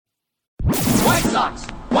White Sox!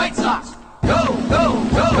 White Sox! Go, go, go,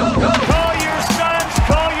 go, go! Call your sons,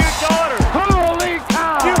 call your daughters. Holy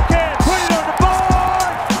cow! You can put it on the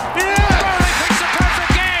board. Yeah! It's a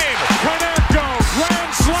perfect game. Konecko,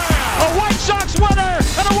 grand slam. A White Sox winner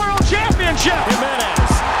and a world championship.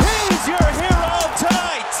 Jimenez, he's your hero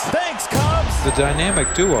tonight. Thanks, Cubs. The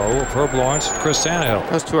dynamic duo of Herb Lawrence and Chris Tannehill.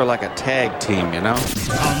 Those two are like a tag team, you know?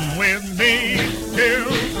 Come with me to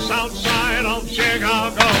the south side of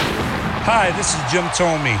Chicago. Hi, this is Jim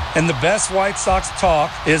Thome, and the best White Sox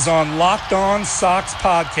talk is on Locked On Sox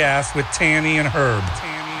podcast with Tanny and Herb.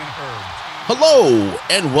 Hello,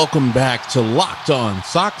 and welcome back to Locked On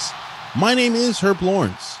Sox. My name is Herb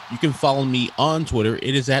Lawrence. You can follow me on Twitter.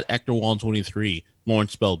 It is at ActorWall23.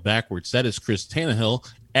 Lawrence spelled backwards. That is Chris Tannehill,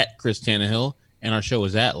 at Chris Tannehill, and our show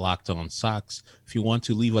is at Locked On Sox. If you want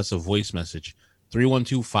to leave us a voice message,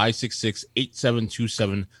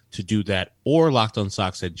 312-566-8727 to do that, or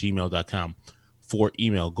lockedonsox@gmail.com for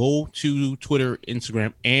email. Go to Twitter,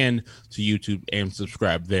 Instagram, and to YouTube and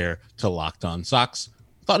subscribe there to Locked On Sox.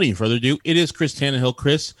 Without any further ado, it is Chris Tannehill.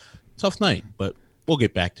 Chris, tough night, but we'll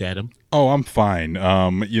get back to Adam. Oh, I'm fine.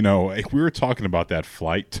 We were talking about that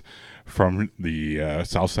flight from the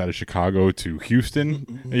south side of Chicago to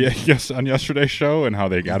Houston on yesterday's show, and how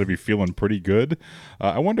they got to be feeling pretty good.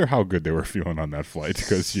 I wonder how good they were feeling on that flight,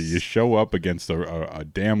 because you show up against a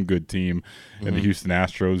damn good team in the Houston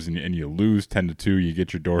Astros, and you lose 10-2. You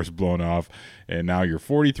get your doors blown off, and now you're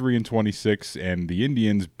 43-26, and the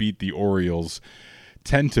Indians beat the Orioles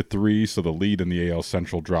 10-3, so the lead in the AL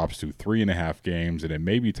Central drops to 3.5 games, and it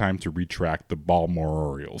may be time to retract the Baltimore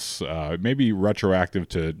Orioles. Maybe retroactive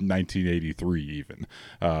to 1983 even,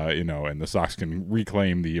 and the Sox can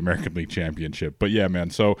reclaim the American League Championship. But yeah, man,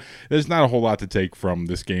 so there's not a whole lot to take from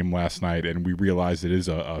this game last night, and we realize it is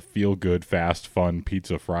a feel-good, fast, fun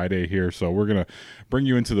Pizza Friday here, so we're going to bring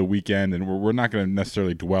you into the weekend, and we're not going to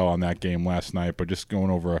necessarily dwell on that game last night, but just going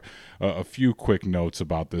over a few quick notes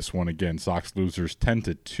about this one. Again, Sox losers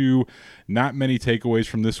 10-2. Not many takeaways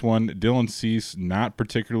from this one. Dylan Cease, not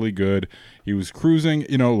particularly good. He was cruising.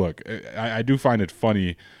 Look, I do find it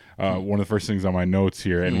funny. One of the first things on my notes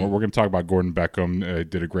here, and we're going to talk about Gordon Beckham.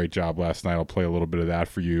 Did a great job last night. I'll play a little bit of that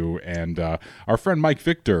for you. And our friend Mike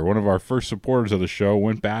Victor, one of our first supporters of the show,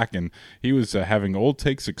 went back and he was having old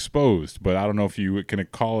takes exposed. But I don't know if you can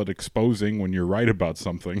call it exposing when you're right about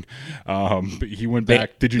something. But he went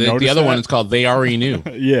back. Did you notice the other that? one is called They Already Knew?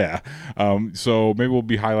 Yeah. So maybe we'll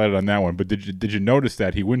be highlighted on that one. But did you notice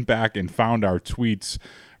that he went back and found our tweets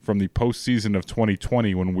from the postseason of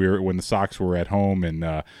 2020 when the Sox were at home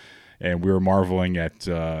and we were marveling at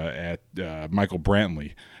Michael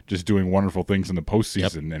Brantley just doing wonderful things in the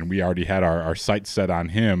postseason. Yep. And we already had our sights set on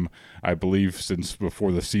him, I believe, since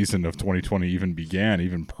before the season of 2020 even began,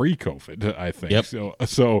 even pre-COVID, I think. Yep.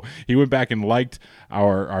 So he went back and liked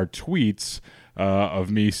our tweets of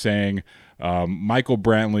me saying Michael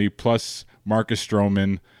Brantley plus Marcus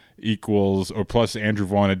Stroman equals, or plus Andrew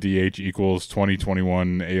Vaughn at DH equals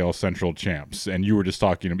 2021 AL Central champs. And you were just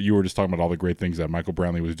talking about all the great things that Michael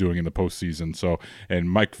Brantley was doing in the postseason. So, and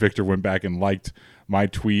Mike Victor went back and liked my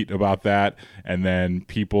tweet about that, and then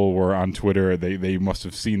people were on Twitter. They must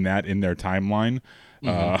have seen that in their timeline.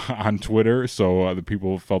 On Twitter, so the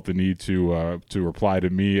people felt the need to reply to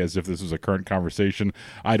me as if this was a current conversation.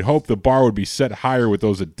 I'd hope the bar would be set higher with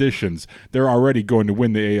those additions. They're already going to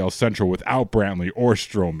win the AL Central without Brantley or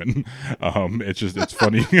Stroman. It's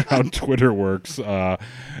funny how Twitter works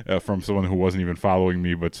from someone who wasn't even following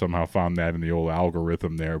me, but somehow found that in the old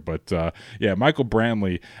algorithm there. But yeah, Michael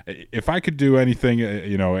Brantley, if I could do anything,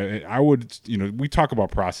 I would. We talk about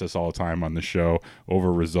process all the time on the show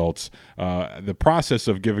over results. The process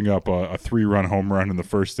of giving up a 3-run home run in the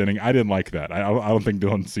first inning, I didn't like that. I don't think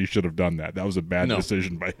Dylan C should have done that. That was a bad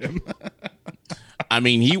decision by him. I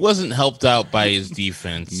mean, he wasn't helped out by his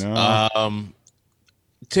defense. No.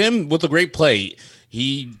 Tim, with a great play,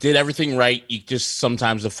 he did everything right. Just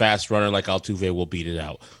sometimes a fast runner like Altuve will beat it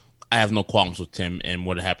out. I have no qualms with Tim and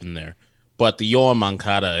what happened there. But the Yoan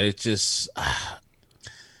Moncada, it's just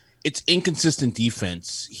it's inconsistent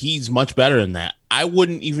defense. He's much better than that. I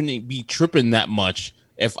wouldn't even be tripping that much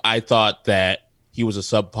if I thought that he was a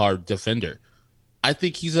subpar defender. I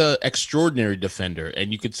think he's an extraordinary defender,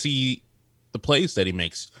 and you could see the plays that he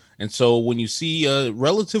makes. And so when you see a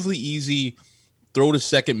relatively easy throw to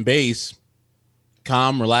second base,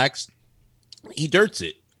 calm, relaxed, he dirts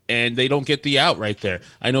it, and they don't get the out right there.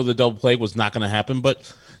 I know the double play was not going to happen,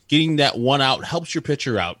 but getting that one out helps your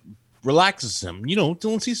pitcher out, relaxes him.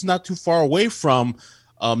 Dylan Cease is not too far away from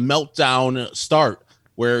a meltdown start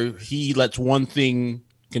where he lets one thing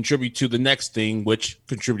contribute to the next thing, which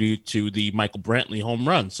contributed to the Michael Brantley home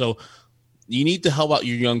run. So you need to help out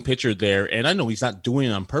your young pitcher there. And I know he's not doing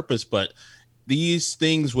it on purpose, but these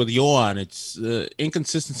things with Yohan, it's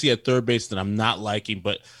inconsistency at third base that I'm not liking.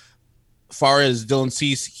 But as far as Dylan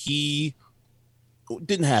Cease, he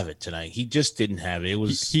didn't have it tonight. He just didn't have it. It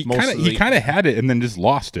was he kind of had it and then just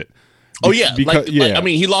lost it. Like, I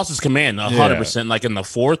mean, he lost his command 100%, like in the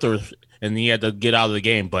fourth, and he had to get out of the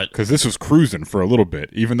game. But because this was cruising for a little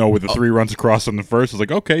bit, even though with the 3 runs across on the first, it was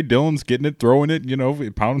like, okay, Dylan's getting it, throwing it,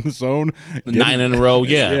 pounding the zone, 9 in a row,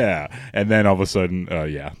 yeah. And then all of a sudden,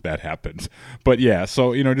 that happened. But yeah,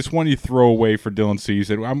 so just one you throw away for Dylan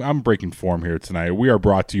Cease. I'm breaking form here tonight. We are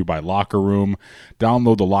brought to you by Locker Room.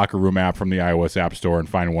 Download the Locker Room app from the iOS App Store and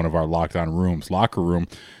find one of our Locked On rooms. Locker Room,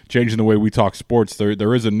 changing the way we talk sports.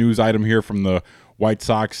 There is a news item here from the White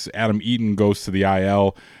Sox. Adam Eaton goes to the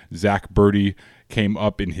IL. Zach Birdie came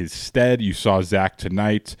up in his stead. You saw Zach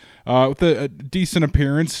tonight with a decent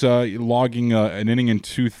appearance, logging an inning and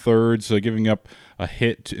 2/3, giving up a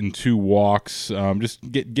hit and 2 walks,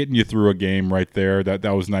 just getting you through a game right there. That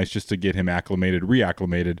was nice just to get him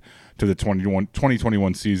reacclimated to the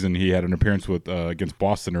 2021 season. He had an appearance with against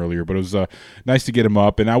Boston earlier, but it was nice to get him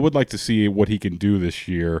up, and I would like to see what he can do this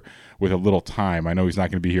year with a little time. I know he's not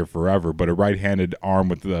going to be here forever, but a right-handed arm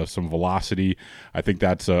with some velocity, I think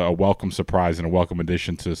that's a welcome surprise and a welcome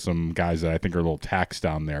addition to some guys that I think are a little taxed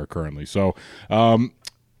down there currently. So,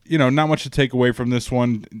 not much to take away from this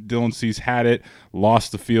one. Dylan Cease had it,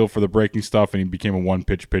 lost the feel for the breaking stuff, and he became a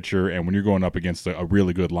one-pitch pitcher. And when you're going up against a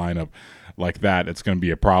really good lineup like that, it's going to be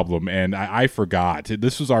a problem. And I forgot,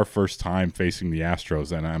 this was our first time facing the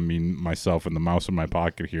Astros, and I mean myself and the mouse in my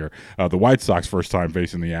pocket here, the White Sox first time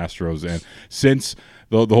facing the Astros, and since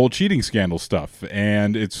the whole cheating scandal stuff.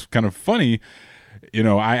 And it's kind of funny,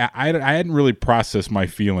 I hadn't really processed my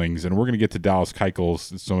feelings, and we're going to get to Dallas Keuchel,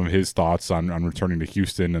 some of his thoughts on returning to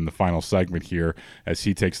Houston in the final segment here as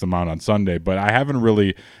he takes the mound on Sunday. But I haven't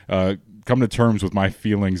really come to terms with my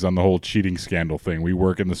feelings on the whole cheating scandal thing. We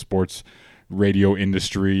work in the sports radio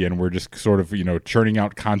industry, and we're just sort of churning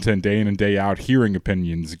out content day in and day out, hearing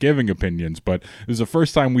opinions, giving opinions. But it was the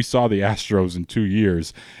first time we saw the Astros in 2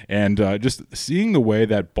 years, and just seeing the way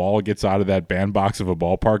that ball gets out of that bandbox of a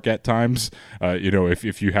ballpark at times,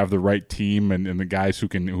 if you have the right team and the guys who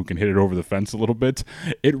can hit it over the fence a little bit,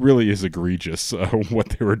 it really is egregious what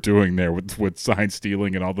they were doing there with sign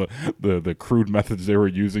stealing and all the crude methods they were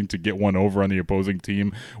using to get one over on the opposing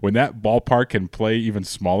team. When that ballpark can play even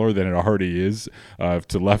smaller than it already is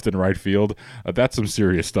to left and right field, that's some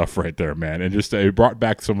serious stuff right there, man. And just it brought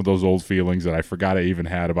back some of those old feelings that I forgot I even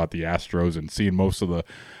had about the Astros, and seeing most of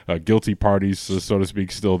the guilty parties, so to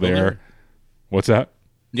speak, still there. What's that?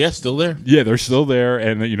 Yeah, still there. Yeah, they're still there,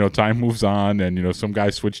 and time moves on, and some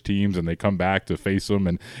guys switch teams and they come back to face them,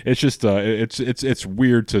 and it's just it's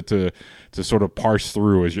weird to sort of parse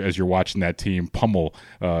through as you're watching that team pummel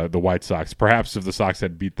the White Sox. Perhaps if the Sox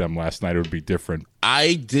had beat them last night, it would be different.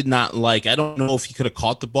 I did not like. I don't know if he could have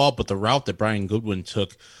caught the ball, but the route that Brian Goodwin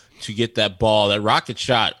took to get that ball, that rocket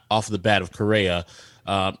shot off the bat of Correa,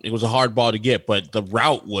 it was a hard ball to get, but the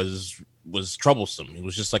route was troublesome. It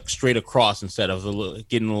was just like straight across instead of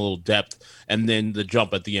getting a little depth, and then the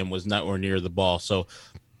jump at the end was nowhere near the ball. So,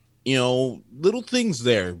 little things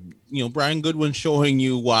there. Brian Goodwin showing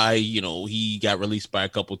you why he got released by a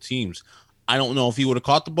couple teams. I don't know if he would have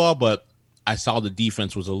caught the ball, but I saw the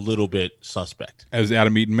defense was a little bit suspect. As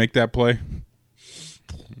Adam Eaton make that play?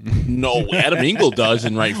 No, Adam Engel does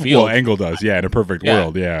in right field. Well, Engel does, in a perfect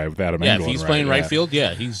world, with Adam Engel. Yeah, if he's playing right field,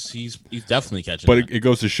 he's definitely catching. But it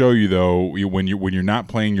goes to show you, though, when you're not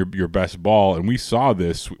playing your best ball, and we saw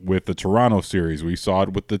this with the Toronto series, we saw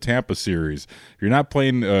it with the Tampa series. If you're not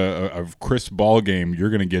playing a crisp ball game, you're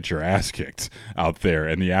going to get your ass kicked out there.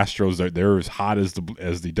 And the Astros, they're as hot as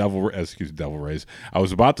the Devil Rays. I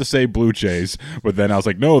was about to say Blue Jays, but then I was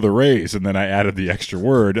like, no, the Rays, and then I added the extra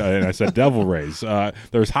word and I said Devil Rays.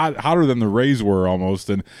 There's hotter than the Rays were almost,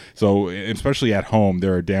 and so especially at home,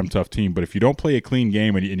 they're a damn tough team. But if you don't play a clean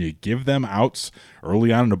game and you give them outs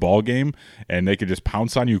early on in the ball game, and they could just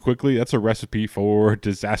pounce on you quickly, that's a recipe for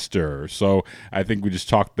disaster. So I think we just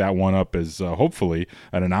chalked that one up as hopefully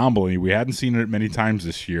an anomaly. We hadn't seen it many times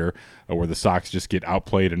this year where the Sox just get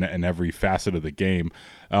outplayed in every facet of the game.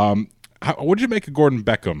 What did you make of Gordon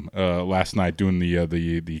Beckham last night doing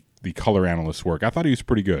the color analyst work? I thought he was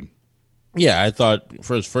pretty good. Yeah, I thought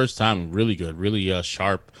for his first time, really good, really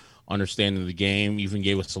sharp understanding the game. Even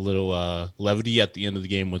gave us a little levity at the end of the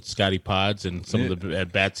game with Scotty Pods and some of the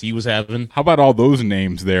at-bats he was having. How about all those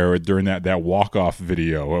names there during that walk-off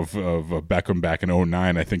video of Beckham back in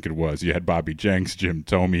 2009, I think it was. You had Bobby Jenks, Jim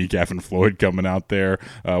Thome, Gavin Floyd coming out there.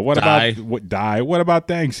 What about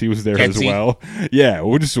Thanks? He was there as well. Yeah, it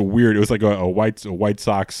was just a weird. It was like a White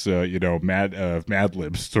Sox, Mad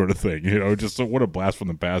Libs sort of thing. Just what a blast from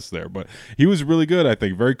the past there. But he was really good. I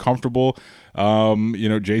think very comfortable.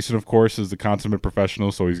 Jason, of course, is the consummate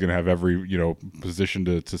professional, so he's going to have every position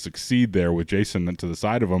to succeed there with Jason to the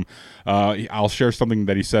side of him. I'll share something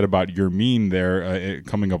that he said about Yermín there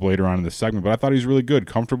coming up later on in the segment, but I thought he was really good,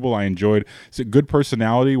 comfortable. I enjoyed. It's a good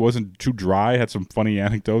personality, wasn't too dry, had some funny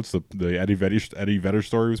anecdotes. The Eddie Vedder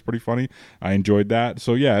story was pretty funny. I enjoyed that.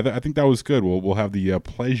 So yeah, I think that was good. We'll have the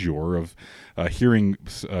pleasure of hearing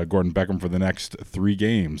Gordon Beckham for the next 3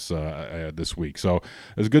 games this week. So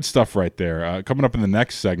there's good stuff right there. Coming up in the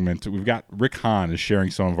next segment, we've got Rick Hahn is sharing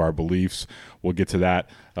some of our beliefs. We'll get to that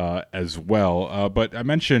as well. But I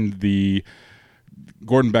mentioned the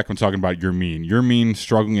Gordon Beckham talking about Yermín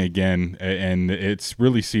struggling again, and it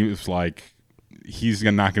really seems like he's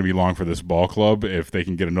not going to be long for this ball club if they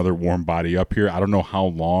can get another warm body up here. I don't know how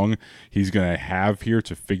long he's going to have here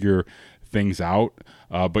to figure things out.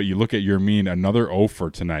 But you look at Yermín, another 0 for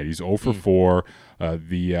tonight. He's 0 for 4.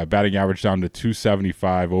 The batting average down to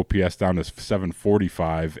 275, OPS down to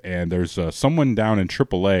 745, and there's someone down in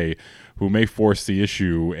AAA who may force the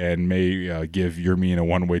issue and may give Yermín a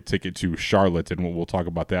one-way ticket to Charlotte, and we'll talk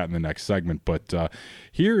about that in the next segment. But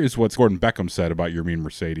here is what Gordon Beckham said about Yermín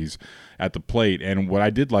Mercedes at the plate, and what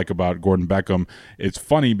I did like about Gordon Beckham, it's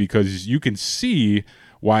funny because you can see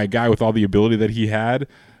why a guy with all the ability that he had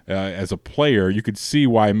as a player, you could see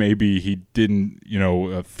why maybe he didn't,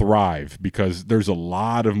 thrive, because there's a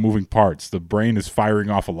lot of moving parts. The brain is firing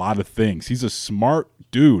off a lot of things. He's a smart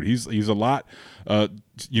dude. He's a lot.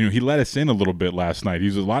 He let us in a little bit last night.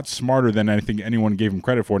 He's a lot smarter than anyone gave him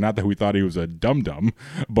credit for. Not that we thought he was a dum-dum,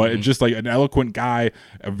 but just like an eloquent guy,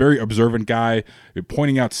 a very observant guy,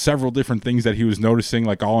 pointing out several different things that he was noticing,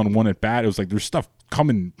 like all in one at bat. It was like there's stuff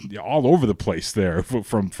coming all over the place there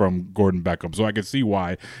from Gordon Beckham. So I can see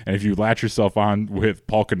why. And if you latch yourself on with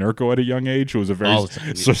Paul Konerko at a young age, who was a very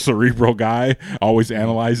cerebral guy, always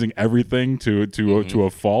analyzing everything to a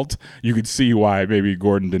fault, you could see why maybe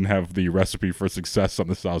Gordon didn't have the recipe for success on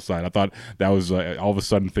the South Side. I thought that was all of a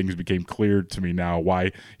sudden things became clear to me now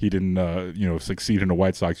why he didn't succeed in a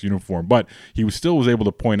White Sox uniform. But he still was able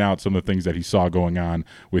to point out some of the things that he saw going on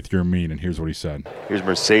with Yermín, and here's what he said. Here's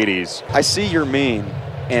Mercedes. I see Yermín,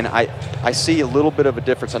 and I see a little bit of a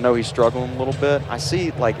difference. I know he's struggling a little bit. I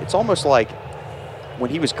see, it's almost like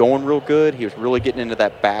when he was going real good, he was really getting into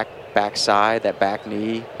that backside, that back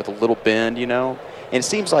knee with a little bend, And it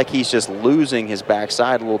seems like he's just losing his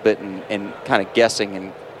backside a little bit and kind of guessing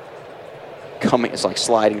and coming. It's like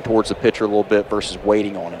sliding towards the pitcher a little bit versus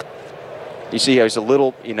waiting on it. You see how he's a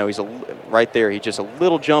little, right there. He's just a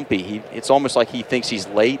little jumpy. It's almost like he thinks he's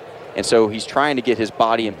late, and so he's trying to get his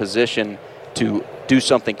body in position to do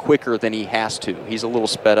something quicker than he has to. He's a little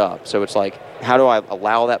sped up. So it's like, how do I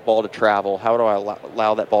allow that ball to travel? How do I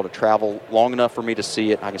allow that ball to travel long enough for me to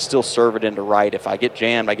see it? I can still serve it into right. If I get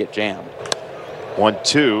jammed, I get jammed.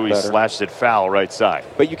 1-2, he slashed it foul right side.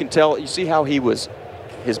 But you can tell, you see how his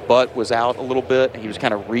butt was out a little bit. He was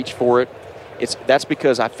kind of reach for it. That's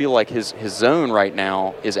because I feel like his zone right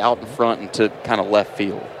now is out in front and to kind of left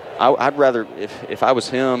field. I'd rather, if I was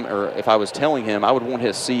him or if I was telling him, I would want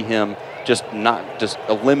to see him just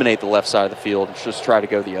eliminate the left side of the field and just try to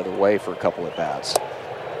go the other way for a couple of bats.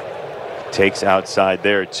 Takes outside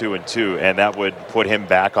there, 2-2, and that would put him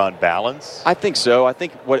back on balance? I think so. I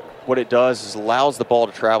think what it does is allows the ball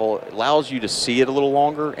to travel, allows you to see it a little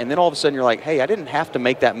longer, and then all of a sudden you're like, hey, I didn't have to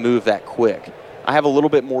make that move that quick. I have a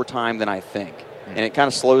little bit more time than I think. And it kind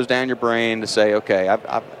of slows down your brain to say, okay,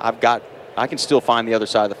 I can still find the other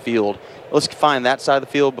side of the field. Let's find that side of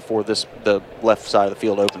the field before the left side of the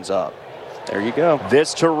field opens up. There you go.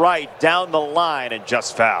 This to right, down the line, and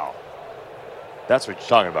just foul. That's what you're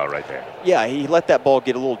talking about right there. Yeah, he let that ball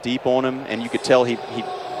get a little deep on him, and you could tell you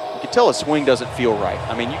could tell his swing doesn't feel right.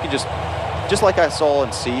 I mean, you can just like I saw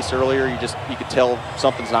in Cease earlier, you could tell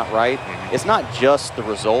something's not right. Mm-hmm. It's not just the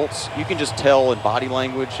results. You can just tell in body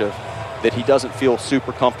language that he doesn't feel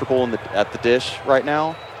super comfortable at the dish right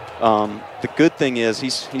now. The good thing is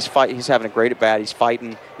he's having a great at bat. He's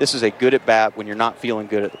fighting. This is a good at bat when you're not feeling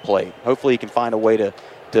good at the plate. Hopefully he can find a way to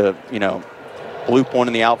bloop one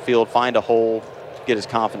in the outfield, find a hole, get his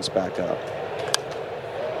confidence back up.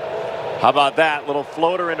 How about that little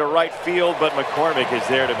floater into right field, but McCormick is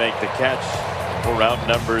there to make the catch for round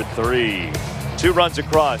number 3. 2 runs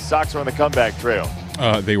across. Sox are on the comeback trail.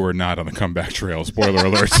 They were not on the comeback trail. Spoiler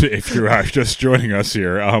alert if you are just joining us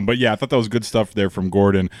here. But yeah, I thought that was good stuff there from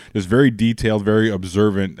Gordon. Just very detailed, very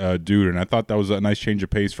observant dude, and I thought that was a nice change of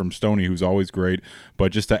pace from Stoney, who's always great.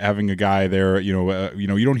 But just having a guy there,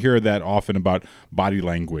 you don't hear that often about body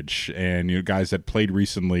language, and guys that played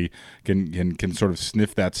recently can sort of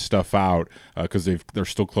sniff that stuff out because they're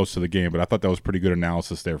still close to the game. But I thought that was pretty good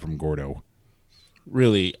analysis there from Gordo.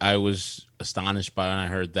 Really, I was astonished by when I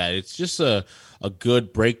heard that. It's just a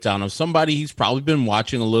good breakdown of somebody he's probably been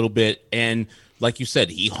watching a little bit. And like you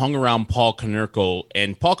said, he hung around Paul Konerko,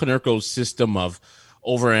 and Paul Konerko's system of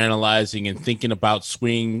overanalyzing and thinking about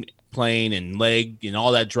swing, plane, and leg and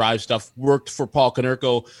all that drive stuff worked for Paul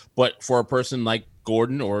Konerko, but for a person like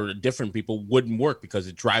Gordon or different people wouldn't work because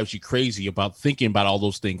it drives you crazy about thinking about all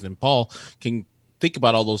those things. And Paul can think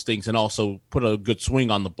about all those things and also put a good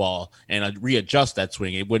swing on the ball and readjust that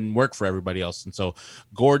swing. It wouldn't work for everybody else. And so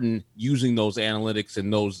Gordon, using those analytics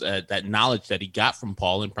and those that knowledge that he got from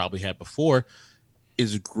Paul and probably had before,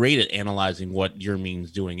 is great at analyzing what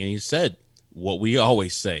Yermin's doing. And he said what we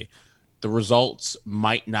always say: the results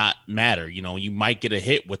might not matter. You might get a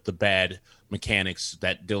hit with the bad mechanics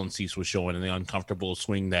that Dylan Cease was showing and the uncomfortable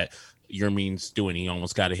swing that Yermin's doing. He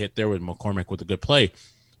almost got a hit there with McCormick with a good play,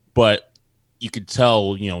 but you could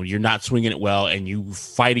tell, you're not swinging it well and you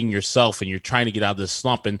fighting yourself and you're trying to get out of this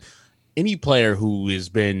slump. And any player who has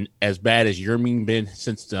been as bad as Yermin been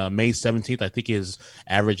since May 17th, I think his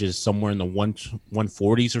average is somewhere in the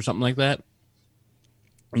 140s or something like that.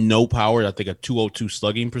 No power, I think a 202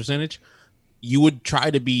 slugging percentage. You would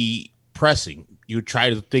try to be pressing. You would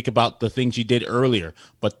try to think about the things you did earlier,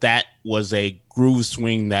 but that was a groove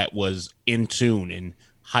swing that was in tune and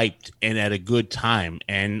hyped and at a good time,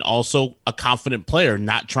 and also a confident player,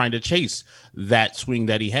 not trying to chase that swing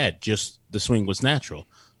that he had. Just the swing was natural.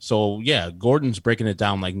 So yeah, Gordon's breaking it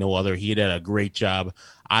down like no other. He did a great job.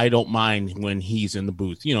 I don't mind when he's in the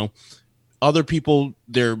booth. Other people,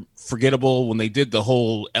 they're forgettable. When they did the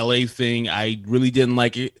whole LA thing, I really didn't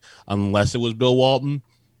like it unless it was Bill Walton.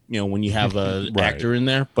 When you have an right. actor in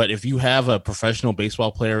there. But if you have a professional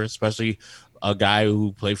baseball player, especially a guy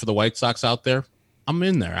who played for the White Sox out there, I'm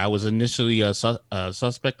in there. I was initially a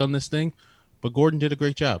suspect on this thing, but Gordon did a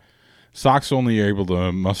great job. Sox only able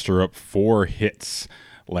to muster up 4 hits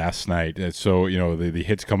last night. So, the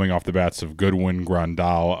hits coming off the bats of Goodwin,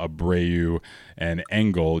 Grandal, Abreu, and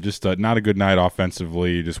Engel. Just not a good night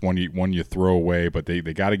offensively. Just one you throw away, but they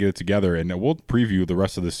got to get it together. And we'll preview the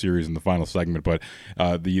rest of the series in the final segment. But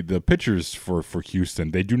the pitchers for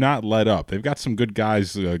Houston, they do not let up. They've got some good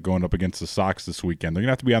guys going up against the Sox this weekend. They're going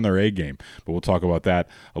to have to be on their A game, but we'll talk about that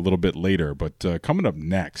a little bit later. But coming up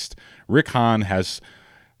next, Rick Hahn has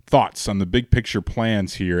thoughts on the big picture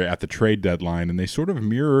plans here at the trade deadline, and they sort of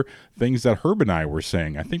mirror things that Herb and I were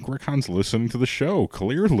saying. I think Rick Hahn's listening to the show,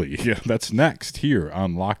 clearly. Yeah, that's next here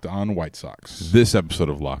on Locked On White Sox. This episode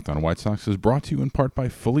of Locked On White Sox is brought to you in part by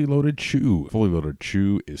Fully Loaded Chew. Fully Loaded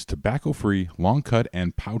Chew is tobacco-free, long cut,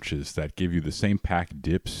 and pouches that give you the same pack,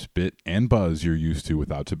 dip, spit, and buzz you're used to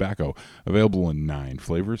without tobacco. Available in 9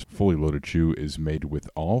 flavors, Fully Loaded Chew is made with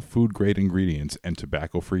all food-grade ingredients and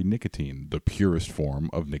tobacco-free nicotine, the purest form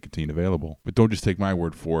of nicotine available. But don't just take my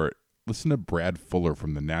word for it. Listen to Brad Fuller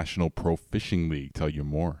from the National Pro Fishing League tell you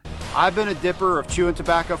more. I've been a dipper of chewing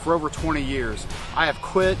tobacco for over 20 years. I have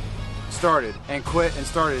quit, started, and quit and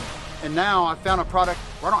started. And now I've found a product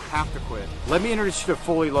where I don't have to quit. Let me introduce you to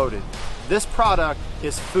Fully Loaded. This product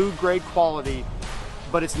is food grade quality,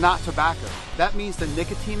 but it's not tobacco. That means the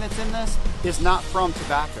nicotine that's in this is not from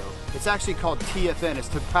tobacco. It's actually called TFN. It's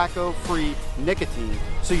tobacco-free nicotine.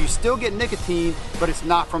 So you still get nicotine, but it's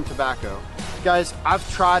not from tobacco. Guys, I've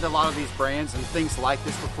tried a lot of these brands and things like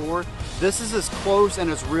this before. This is as close and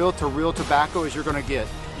as real to real tobacco as you're gonna get.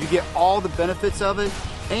 You get all the benefits of it,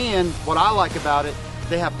 and what I like about it,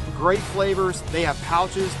 they have great flavors, they have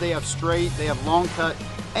pouches, they have straight, they have long cut,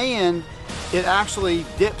 and it actually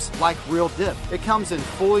dips like real dip. It comes in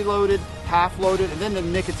fully loaded, half loaded, and then the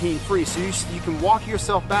nicotine free. So you can walk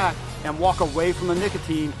yourself back and walk away from the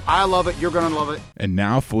nicotine. I love it. You're going to love it. And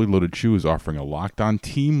now Fully Loaded Chew is offering a Locked On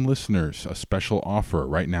team listeners a special offer.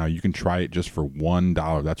 Right now, you can try it just for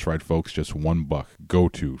 $1. That's right, folks, just $1. Go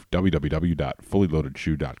to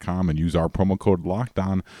www.fullyloadedchew.com and use our promo code Locked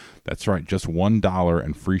On. That's right, just $1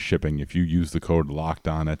 and free shipping if you use the code Locked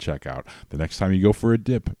On at checkout. The next time you go for a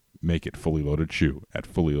dip, make it Fully Loaded Chew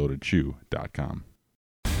at fullyloadedchew.com.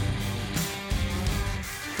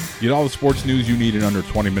 Get all the sports news you need in under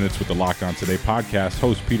 20 minutes with the Locked On Today podcast.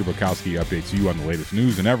 Host Peter Bukowski updates you on the latest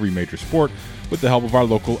news in every major sport with the help of our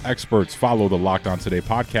local experts. Follow the Locked On Today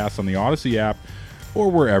podcast on the Odyssey app or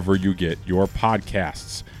wherever you get your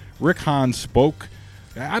podcasts. Rick Hahn spoke.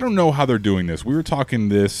 I don't know how they're doing this. We were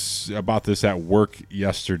talking about this at work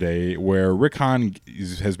yesterday, where Rick Hahn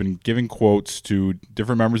has been giving quotes to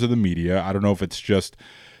different members of the media. I don't know if it's just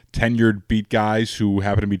tenured beat guys who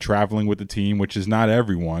happen to be traveling with the team, which is not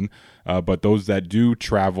everyone, but those that do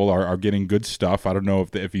travel are getting good stuff. I don't know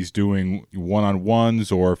if he's doing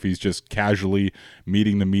one-on-ones or if he's just casually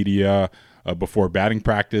meeting the media before batting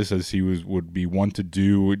practice, as he would be one to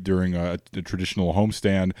do during a traditional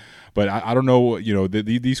homestand. But I don't know,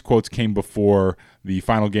 these quotes came before the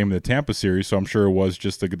final game of the Tampa series, so I'm sure it was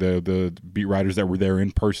just the beat writers that were there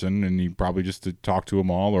in person, and he probably just to talk to them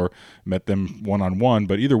all or met them one-on-one.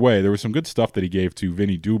 But either way, there was some good stuff that he gave to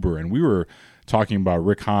Vinny Duber, and we were talking about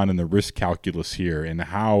Rick Hahn and the risk calculus here, and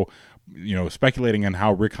how, speculating on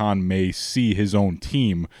how Rick Hahn may see his own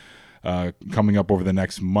team coming up over the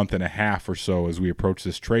next month and a half or so as we approach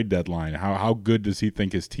this trade deadline. How good does he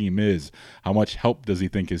think his team is? How much help does he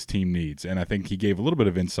think his team needs? And I think he gave a little bit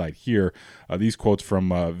of insight here. These quotes from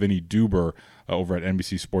Vinny Duber over at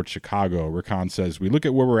NBC Sports Chicago. Rick Hahn says, "We look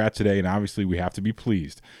at where we're at today, and obviously we have to be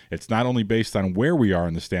pleased. It's not only based on where we are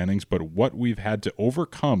in the standings, but what we've had to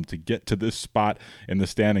overcome to get to this spot in the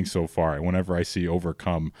standings so far." And whenever I see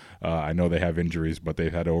overcome, I know they have injuries, but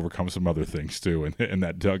they've had to overcome some other things too in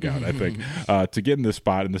that dugout, I think, to get in this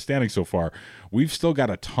spot in the standings so far. We've still got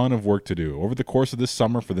a ton of work to do. Over the course of this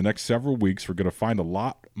summer, for the next several weeks, we're going to find a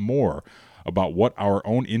lot more about what our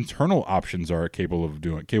own internal options are capable of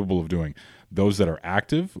doing. Those that are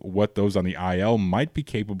active, what those on the IL might be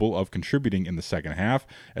capable of contributing in the second half,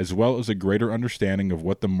 as well as a greater understanding of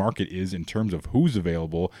what the market is in terms of who's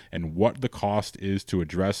available and what the cost is to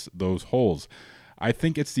address those holes. I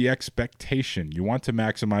think it's the expectation. You want to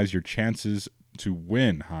maximize your chances to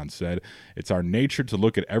win, Hahn said. It's our nature to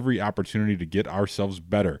look at every opportunity to get ourselves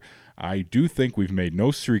better. I do think we've made no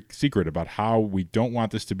secret about how we don't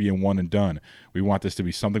want this to be a one and done. We want this to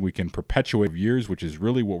be something we can perpetuate for years, which is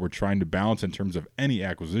really what we're trying to balance in terms of any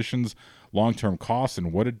acquisitions, long-term costs,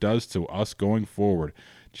 and what it does to us going forward.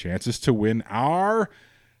 Chances to win are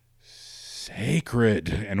sacred,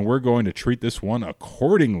 and we're going to treat this one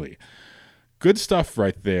accordingly. Good stuff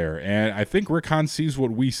right there, and I think Rick Hahn sees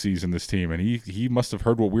what we sees in this team, and he must have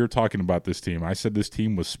heard what we were talking about this team. I said this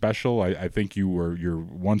team was special. I think you're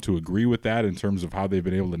one to agree with that in terms of how they've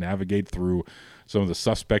been able to navigate through some of the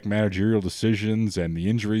suspect managerial decisions and the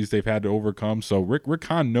injuries they've had to overcome. So Rick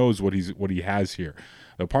Hahn knows what he has here.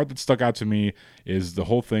 The part that stuck out to me is the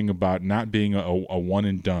whole thing about not being a one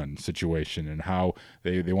and done situation, and how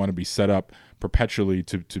they want to be set up perpetually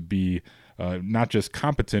to be not just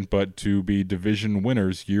competent, but to be division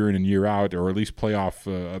winners year in and year out, or at least playoff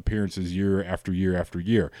appearances year after year after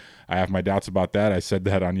year. I have my doubts about that. I said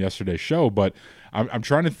that on yesterday's show, but I'm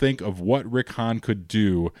trying to think of what Rick Hahn could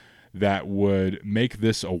do that would make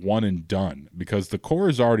this a one and done, because the core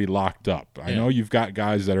is already locked up. Yeah. I know you've got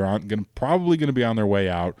guys that are probably going to be on their way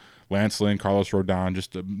out. Lance Lynn, Carlos Rodon,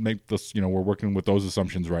 just to make this, we're working with those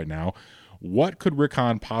assumptions right now. What could Rick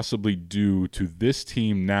Hahn possibly do to this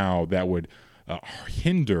team now that would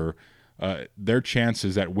hinder their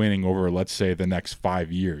chances at winning over, let's say, the next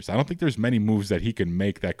 5 years? I don't think there's many moves that he can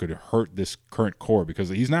make that could hurt this current core, because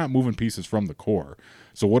he's not moving pieces from the core.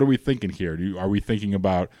 So what are we thinking here? Are we thinking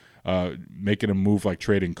about making a move like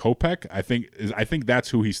trading Kopech? I think that's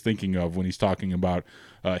who he's thinking of when he's talking about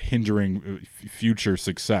hindering future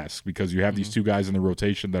success, because you have these two guys in the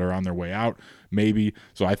rotation that are on their way out, maybe.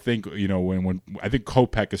 So I think when I think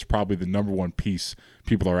Kopech is probably the number one piece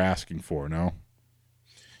people are asking for. No.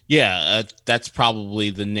 Yeah, that's probably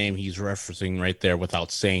the name he's referencing right there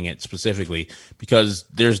without saying it specifically, because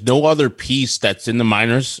there's no other piece that's in the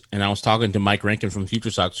minors. And I was talking to Mike Rankin from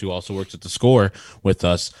Future Sox, who also works at the Score with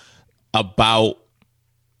us, about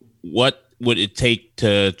what would it take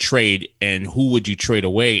to trade and who would you trade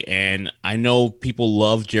away. And I know people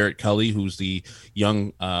love Jarrett Kelly, who's the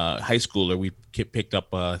young high schooler we picked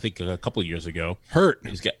up, I think, a couple of years ago. Hurt.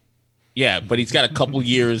 But he's got a couple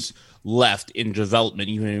years left in development,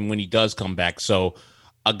 even when he does come back. So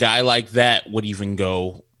a guy like that would even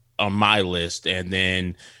go on my list. And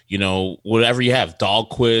then, whatever you have,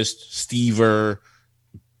 Dahlquist, Stever,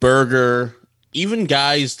 Berger, even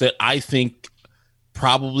guys that I think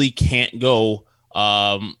probably can't go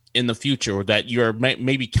in the future, or that you're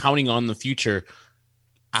maybe counting on the future,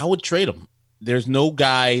 I would trade him. There's no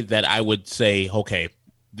guy that I would say, okay,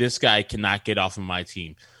 this guy cannot get off of my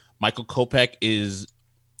team. Michael Kopech is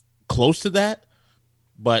close to that,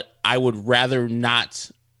 but I would rather not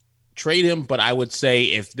trade him. But I would say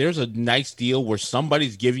if there's a nice deal where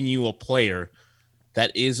somebody's giving you a player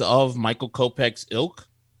that is of Michael Kopech's ilk,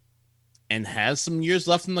 and has some years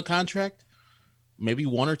left in the contract, maybe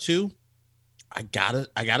 1 or 2, I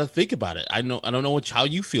gotta think about it. I don't know how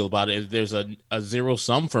you feel about it. If there's a zero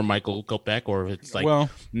sum for Michael Kopech, or if it's like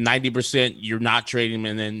 90% you're not trading him,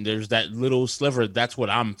 and then there's that little sliver. That's what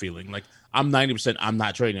I'm feeling. Like I'm 90%, I'm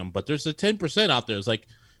not trading him, but there's a 10% out there. It's like,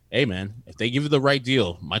 hey man, if they give you the right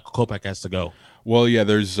deal, Michael Kopech has to go. Well, yeah,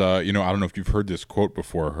 there's, I don't know if you've heard this quote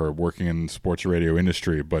before, her working in the sports radio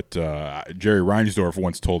industry, but Jerry Reinsdorf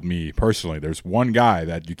once told me personally, there's one guy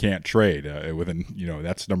that you can't trade within,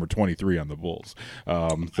 that's number 23 on the Bulls.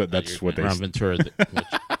 That's what they Ron Ventura,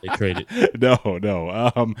 they traded. No.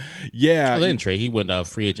 Yeah. They didn't trade. He went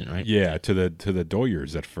free agent, right? Yeah, to the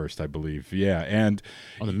Doyers at first, I believe. Yeah, and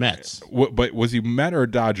on the Mets. But was he Met or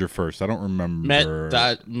Dodger first? I don't remember.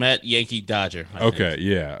 Met, Yankee, Dodger. I think.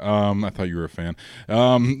 Yeah. I thought you were a fan.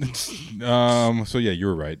 So yeah, you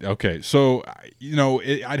were right. Okay, so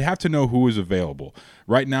I'd have to know who is available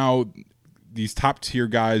right now. These top tier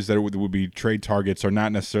guys that would be trade targets are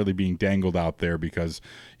not necessarily being dangled out there because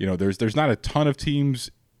there's not a ton of teams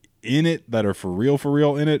in it that are for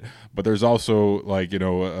real in it, but there's also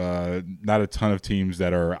not a ton of teams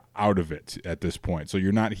that are out of it at this point. So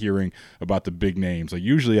you're not hearing about the big names. Like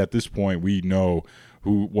usually at this point we know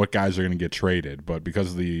what guys are going to get traded, but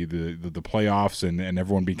because of the playoffs and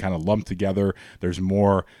everyone being kind of lumped together, there's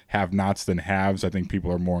more have-nots than haves. I think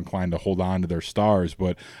people are more inclined to hold on to their stars,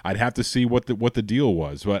 but I'd have to see what the deal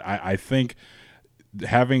was. But I think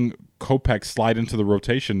having Kopech slide into the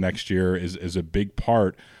rotation next year is a big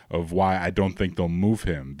part of why I don't think they'll move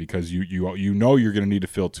him, because you know you're going to need to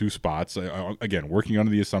fill 2 spots. Again, working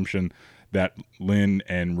under the assumption that Lynn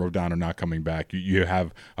and Rodon are not coming back. You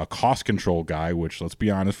have a cost control guy, which, let's be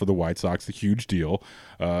honest, for the White Sox, a huge deal.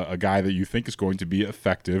 A guy that you think is going to be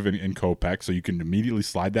effective in Kopech, so you can immediately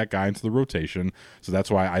slide that guy into the rotation. So that's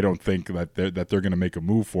why I don't think that they're going to make a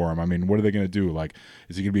move for him. I mean, what are they going to do? Like,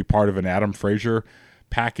 is he going to be part of an Adam Frazier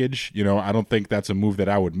package? I don't think that's a move that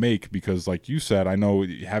I would make, because like you said, I know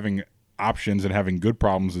having options and having good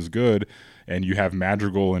problems is good, and you have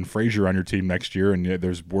Madrigal and Frazier on your team next year, and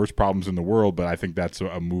there's worse problems in the world, but I think that's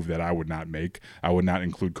a move that I would not make. I would not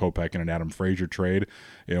include Kopech in an Adam Frazier trade,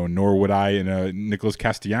 nor would I in a Nicholas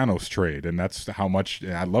Castellanos trade, and that's how much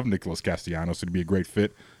I love Nicholas Castellanos. It'd be a great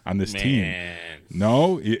fit on this team.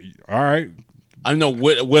 No? All right. I don't know.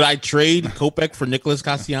 Would I trade Kopech for Nicholas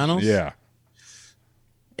Castellanos? Yeah.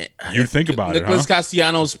 You think about Nicholas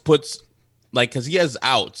Castellanos puts, because he has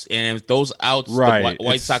outs, and if those outs, right, the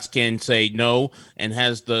White Sox can say no and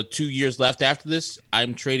has the 2 years left after this,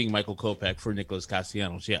 I'm trading Michael Kopech for Nicholas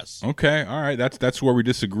Castellanos. Yes. Okay. All right. That's where we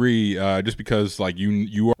disagree. Just because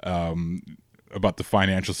you are about the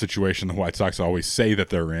financial situation the White Sox always say that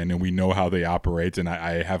they're in, and we know how they operate, and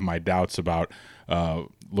I have my doubts about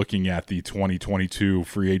looking at the 2022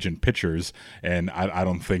 free agent pitchers, and I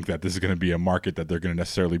don't think that this is going to be a market that they're going to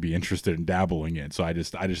necessarily be interested in dabbling in. So I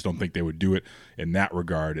just don't think they would do it in that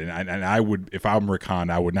regard. And I would, if I'm Rick Hahn,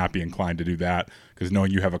 I would not be inclined to do that, because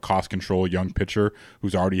knowing you have a cost control young pitcher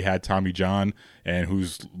who's already had Tommy John and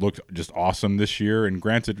who's looked just awesome this year, and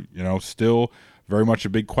granted, still very much a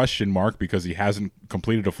big question mark because he hasn't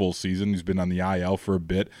completed a full season. He's been on the IL for a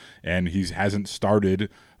bit, and he hasn't started.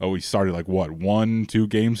 He started 1-2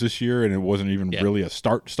 games this year, and it wasn't even really a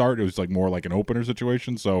start. It was more like an opener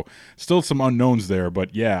situation. So still some unknowns there.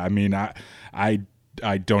 But yeah, I mean,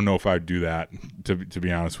 I don't know if I'd do that, to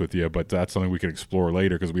be honest with you, but that's something we can explore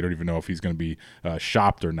later, because we don't even know if he's going to be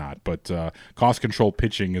shopped or not. But cost control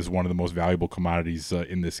pitching is one of the most valuable commodities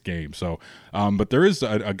in this game. So, but there is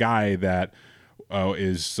a guy that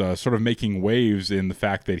is sort of making waves in the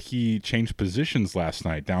fact that he changed positions last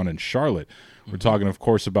night down in Charlotte. We're talking, of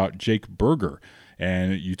course, about Jake Burger.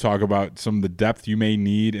 And you talk about some of the depth you may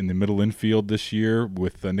need in the middle infield this year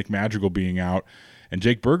with Nick Madrigal being out. And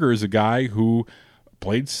Jake Burger is a guy who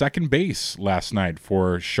played second base last night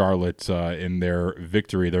for Charlotte in their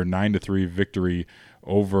victory, their 9-3 victory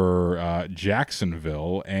over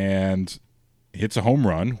Jacksonville, and hits a home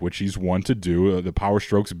run, which he's one to do. The power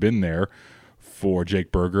stroke's been there for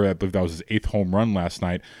Jake Burger. I believe that was his 8th home run last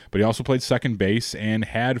night. But he also played second base and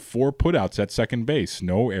had 4 putouts at second base.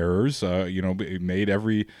 No errors. Made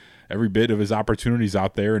every bit of his opportunities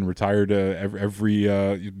out there and retired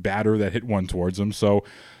every batter that hit one towards him. So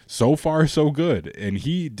far, so good. And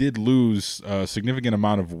he did lose a significant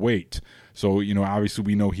amount of weight. So, obviously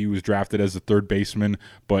we know he was drafted as a third baseman,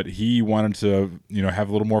 but he wanted to, have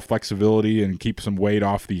a little more flexibility and keep some weight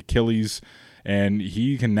off the Achilles. And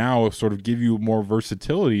he can now sort of give you more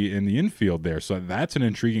versatility in the infield there. So that's an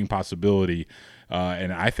intriguing possibility.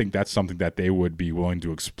 And I think that's something that they would be willing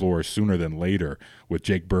to explore sooner than later with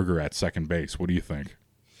Jake Burger at second base. What do you think?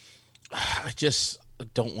 I just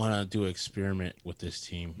don't want to do an experiment with this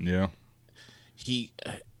team. Yeah.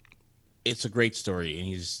 It's a great story, and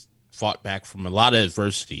he's fought back from a lot of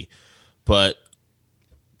adversity, but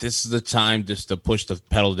this is the time just to push the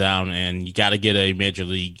pedal down, and you got to get a major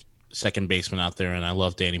league second baseman out there, and I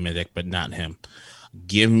love Danny Mendick, but not him.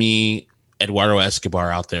 Give me Eduardo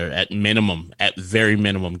Escobar out there at very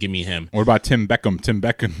minimum. Give me him. What about Tim Beckham?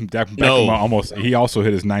 Beckham he also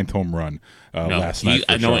hit his 9th home run last night.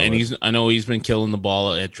 I know, and I know he's been killing the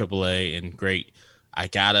ball at AAA, and great. I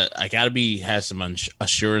gotta have some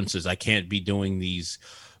assurances. I can't be doing these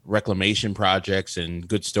reclamation projects and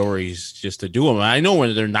good stories just to do them. I know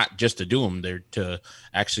when they're not just to do them, they're to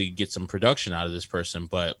actually get some production out of this person.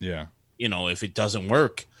 But yeah, if it doesn't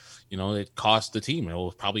work, it costs the team. It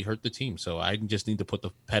will probably hurt the team. So I just need to put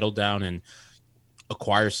the pedal down and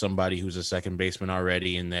acquire somebody who's a second baseman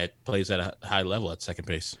already and that plays at a high level at second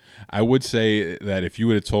base. I would say that if you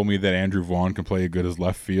would have told me that Andrew Vaughn can play as good as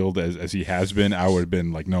left field as he has been, I would have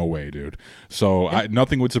been like, no way, dude. So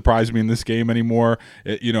nothing would surprise me in this game anymore.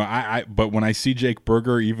 But when I see Jake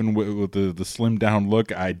Burger, even with the slimmed down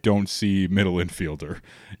look, I don't see middle infielder.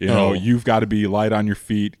 You've got to be light on your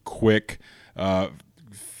feet, quick,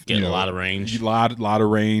 get a lot of range. Lot of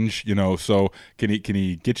range, so can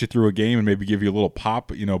he get you through a game and maybe give you a little pop,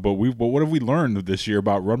 but what have we learned this year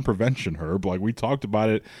about run prevention, Herb? Like we talked about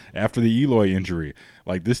it after the Eloy injury.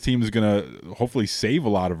 Like this team is going to hopefully save a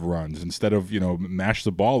lot of runs instead of, mash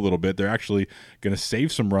the ball a little bit. They're actually going to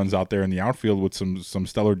save some runs out there in the outfield with some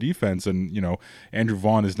stellar defense. And, Andrew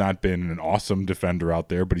Vaughn has not been an awesome defender out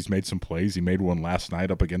there, but he's made some plays. He made one last night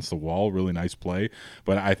up against the wall. Really nice play.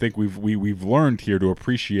 But I think we've learned here to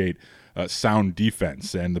appreciate sound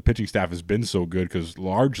defense, and the pitching staff has been so good because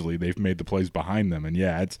largely they've made the plays behind them. And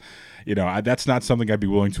it's, that's not something I'd be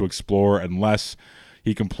willing to explore unless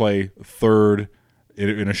he can play third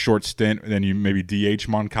in a short stint, and then you maybe DH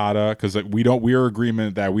Moncada, because we are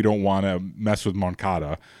agreement that we don't want to mess with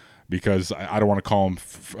Moncada because I don't want to call him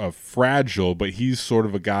fragile, but he's sort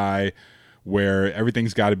of a guy where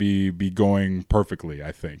everything's got to be going perfectly,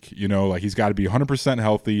 I think. He's got to be 100%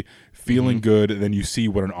 healthy, feeling good, and then you see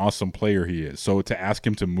what an awesome player he is. So to ask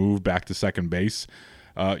him to move back to second base,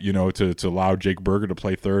 to allow Jake Burger to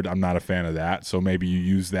play third, I'm not a fan of that. So maybe you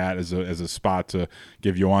use that as a spot to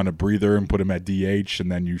give Yoan a breather and put him at DH,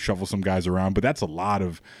 and then you shuffle some guys around. But that's a lot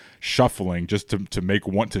of shuffling just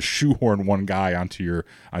to shoehorn one guy onto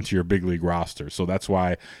your big league roster. So that's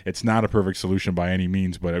why it's not a perfect solution by any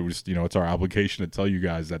means, but it was, it's our obligation to tell you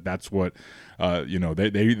guys that that's what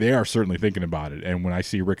they are certainly thinking about it. And when I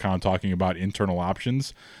see Rick Hahn talking about internal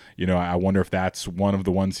options, I wonder if that's one of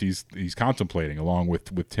the ones he's contemplating, along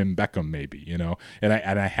with Tim Beckham, maybe. And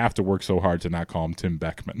I have to work so hard to not call him Tim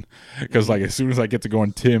Beckman, because as soon as I get to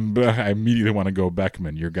going Tim, I immediately want to go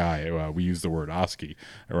Beckman, your guy. We use the word Oski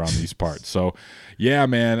around these parts. So yeah,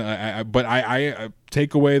 man. But I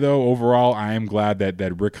takeaway though, overall, I am glad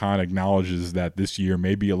that Rick Hahn acknowledges that this year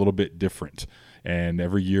may be a little bit different. And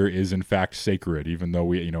every year is in fact sacred, even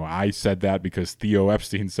though I said that because Theo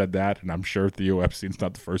Epstein said that, and I'm sure Theo Epstein's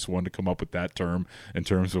not the first one to come up with that term in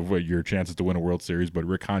terms of what your chances to win a World Series, but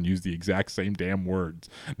Rick Hahn used the exact same damn words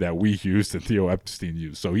that we used and Theo Epstein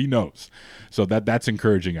used, so he knows. So that's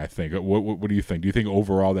encouraging, I think. What do you think? Do you think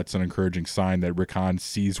overall that's an encouraging sign that Rick Hahn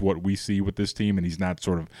sees what we see with this team and he's not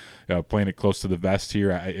sort of playing it close to the vest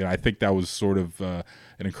here? I think that was sort of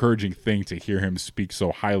an encouraging thing to hear him speak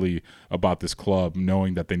so highly about this club,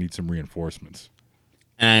 knowing that they need some reinforcements.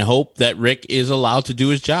 And I hope that Rick is allowed to do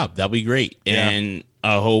his job. That'll be great. Yeah. And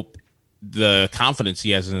I hope the confidence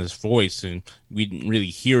he has in his voice, and we didn't really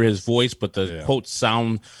hear his voice, but the quote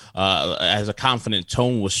sound as a confident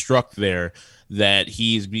tone was struck there, that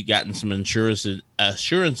he's gotten some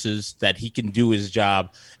assurances that he can do his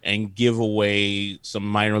job and give away some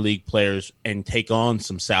minor league players and take on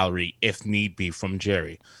some salary if need be from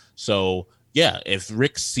Jerry. So yeah, if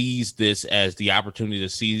Rick sees this as the opportunity to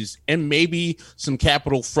seize and maybe some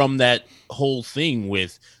capital from that whole thing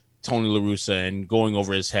with Tony La Russa and going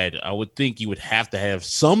over his head, I would think you would have to have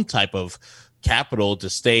some type of capital to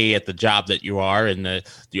stay at the job that you are, and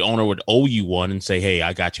the owner would owe you one and say, hey,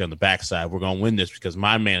 I got you on the backside. We're going to win this because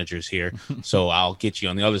my manager's here. So I'll get you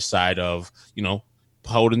on the other side of,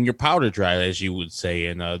 holding your powder dry, as you would say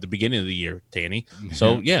in the beginning of the year, Danny.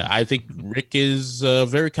 So yeah, I think Rick is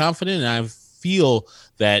very confident, and I feel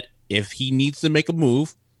that if he needs to make a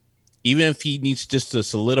move, even if he needs just to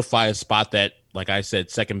solidify a spot that, like I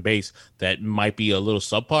said, second base, that might be a little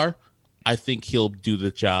subpar, I think he'll do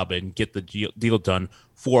the job and get the deal done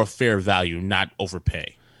for a fair value, not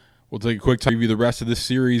overpay. We'll take a quick time to preview the rest of this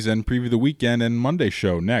series and preview the weekend and Monday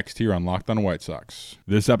show next here on Locked On White Sox.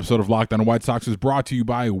 This episode of Locked On White Sox is brought to you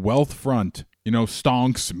by Wealthfront. You know,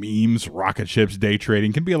 stonks, memes, rocket ships, day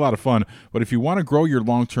trading can be a lot of fun, but if you want to grow your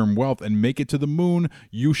long-term wealth and make it to the moon,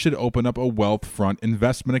 you should open up a Wealthfront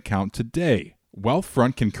investment account today.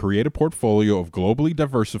 Wealthfront can create a portfolio of globally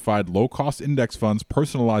diversified, low-cost index funds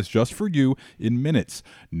personalized just for you in minutes.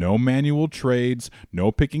 No manual trades,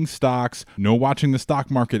 no picking stocks, no watching the stock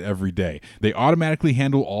market every day. They automatically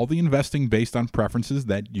handle all the investing based on preferences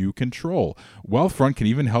that you control. Wealthfront can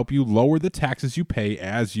even help you lower the taxes you pay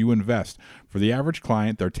as you invest. For the average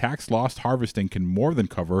client, their tax loss harvesting can more than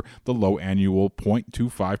cover the low annual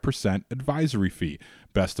 0.25% advisory fee.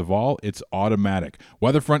 Best of all, it's automatic.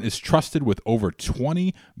 Wealthfront is trusted with over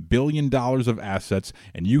 $20 billion of assets,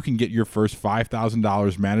 and you can get your first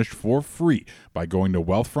 $5,000 managed for free by going to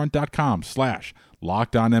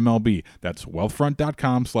wealthfront.com/LockedOnMLB. That's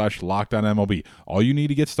wealthfront.com/LockedOnMLB. All you need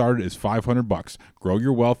to get started is $500. Grow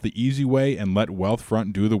your wealth the easy way and let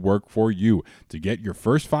Wealthfront do the work for you. To get your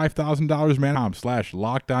first $5,000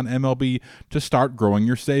 managed/LockedOnMLB to start growing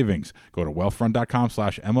your savings. Go to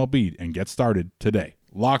wealthfront.com/MLB and get started today.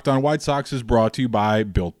 Locked On White Sox is brought to you by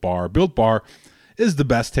Built Bar. Built Bar is the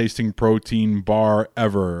best tasting protein bar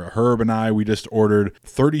ever. Herb and I, we just ordered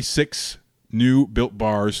 36 new Built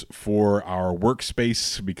Bars for our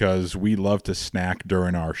workspace because we love to snack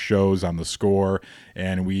during our shows on the Score,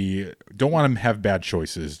 and we don't want to have bad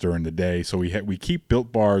choices during the day. So we keep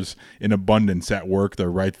Built Bars in abundance at work.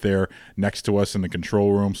 They're right there next to us in the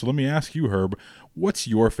control room. So let me ask you, Herb, what's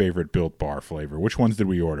your favorite Built Bar flavor? Which ones did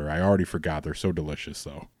we order? I already forgot. They're so delicious,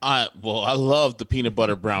 though. Well, I love the peanut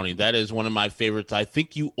butter brownie. That is one of my favorites. I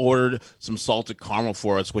think you ordered some salted caramel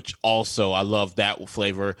for us, which also I love that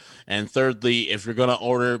flavor. And thirdly, if you're going to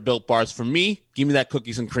order Built Bars for me, give me that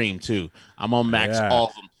cookies and cream, too. I'm on max all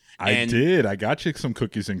of them. I did. I got you some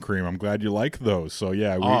cookies and cream. I'm glad you like those. So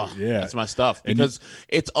yeah, that's my stuff because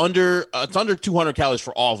it's under 200 calories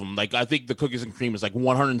for all of them. Like I think the cookies and cream is like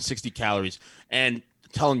 160 calories. And I'm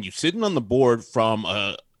telling you, sitting on the board from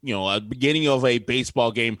a beginning of a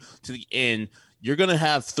baseball game to the end, you're gonna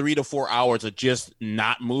have 3 to 4 hours of just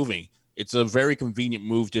not moving. It's a very convenient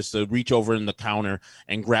move just to reach over in the counter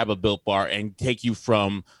and grab a Built Bar and take you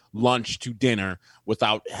from lunch to dinner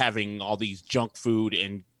without having all these junk food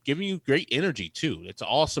and giving you great energy too. It's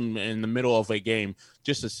awesome in the middle of a game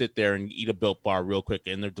just to sit there and eat a Built Bar real quick,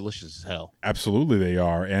 and they're delicious as hell. Absolutely they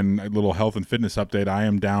are. And a little health and fitness update, I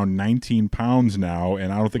am down 19 pounds now,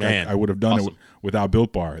 and I don't think I would have done it without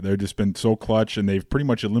Built Bar. They've just been so clutch, and they've pretty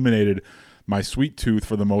much eliminated my sweet tooth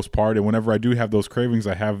for the most part, and whenever I do have those cravings,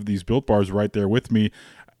 I have these Built Bars right there with me.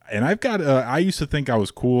 And I've got, I used to think I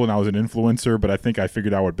was cool and I was an influencer, but I think I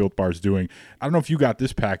figured out what Built Bar is doing. I don't know if you got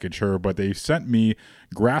this package, Herb, but they sent me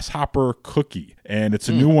Grasshopper Cookie, and it's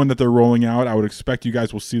a new one that they're rolling out. I would expect you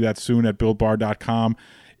guys will see that soon at BuiltBar.com.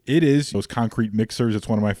 It is those concrete mixers. It's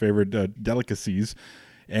one of my favorite delicacies.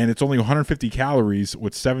 And it's only 150 calories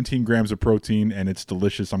with 17 grams of protein, and it's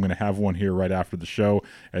delicious. I'm going to have one here right after the show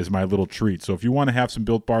as my little treat. So if you want to have some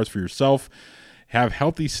Built Bars for yourself, have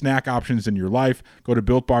healthy snack options in your life, go to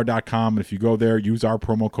BuiltBar.com, and if you go there, use our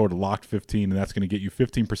promo code LOCKED15, and that's going to get you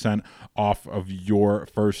 15% off of your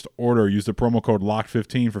first order. Use the promo code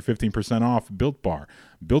LOCKED15 for 15% off. Built Bar.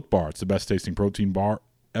 Built Bar, it's the best tasting protein bar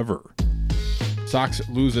ever. Sox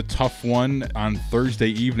lose a tough one on Thursday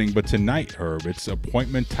evening, but tonight, Herb, it's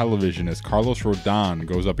appointment television as Carlos Rodon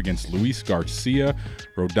goes up against Luis Garcia.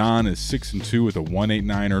 Rodon is 6-2 with a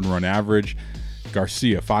 1.89 earned run average.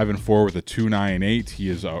 Garcia 5-4 with a 2.98. He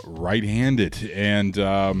is right-handed, and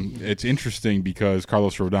it's interesting because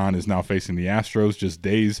Carlos Rodon is now facing the Astros just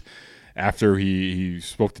days after he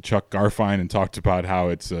spoke to Chuck Garfien and talked about how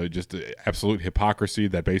it's just absolute hypocrisy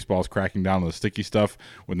that baseball is cracking down on the sticky stuff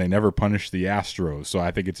when they never punish the Astros. So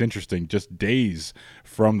I think it's interesting. Just days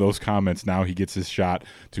from those comments, now he gets his shot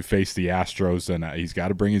to face the Astros, and he's got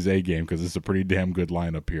to bring his A game because it's a pretty damn good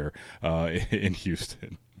lineup here in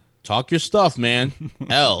Houston. Talk your stuff, man.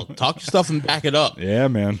 Hell, talk your stuff and back it up. Yeah,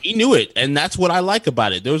 man. He knew it, and that's what I like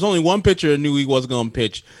about it. There was only one pitcher that knew he wasn't going to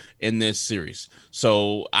pitch in this series.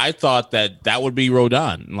 So I thought that would be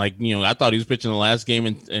Rodon. Like, I thought he was pitching the last game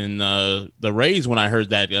in the Rays when I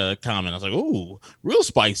heard that comment. I was like, ooh, real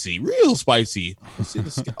spicy, real spicy.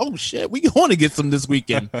 Oh, shit, we want to get some this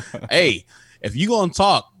weekend. Hey, if you going to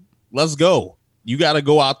talk, let's go. You got to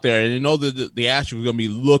go out there, and the Astros are going to be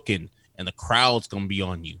looking, and the crowd's going to be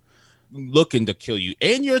on you, looking to kill you.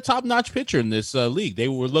 And you're a top-notch pitcher in this league. They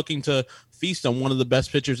were looking to feast on one of the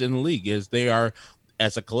best pitchers in the league, as they are,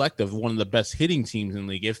 as a collective, one of the best hitting teams in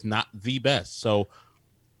the league, if not the best. So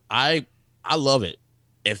I love it.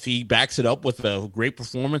 if he backs it up with a great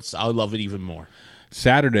performance, I'll love it even more.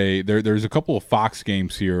 Saturday, there's a couple of Fox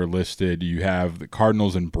games here listed. You have the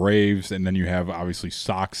Cardinals and Braves, and then you have obviously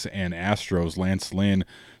Sox and Astros. Lance Lynn,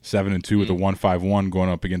 7-2 with a 1.51 going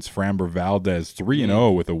up against Framber Valdez,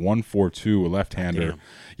 3-0 with a 1.42, a left-hander. Damn.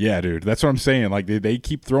 Yeah, dude, that's what I'm saying. Like they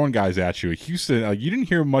keep throwing guys at you. Houston, you didn't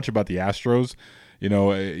hear much about the Astros.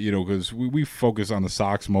 Because we focus on the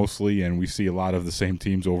Sox mostly, and we see a lot of the same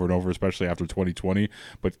teams over and over, especially after 2020.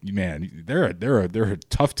 But man, they're a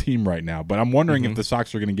tough team right now. But I'm wondering if the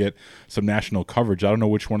Sox are going to get some national coverage. I don't know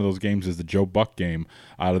which one of those games is the Joe Buck game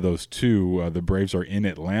out of those two. The Braves are in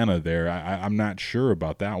Atlanta there. I'm not sure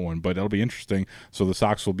about that one, but it'll be interesting. So the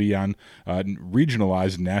Sox will be on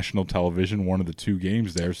regionalized national television, one of the two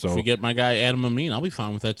games there. So forget my guy Adam Amin. I'll be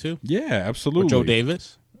fine with that too. Yeah, absolutely. Or Joe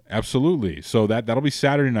Davis. Absolutely. So that'll be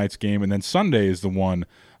Saturday night's game, and then Sunday is the one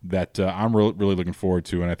that I'm really looking forward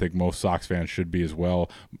to, and I think most Sox fans should be as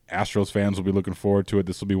well. Astros fans will be looking forward to it.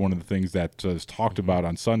 This will be one of the things that is talked about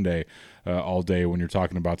on Sunday all day when you're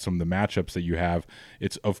talking about some of the matchups that you have.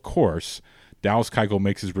 It's, of course, Dallas Keuchel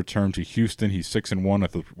makes his return to Houston. He's 6-1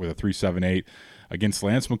 with a 3.78. Against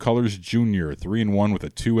Lance McCullers Jr., 3-1 with a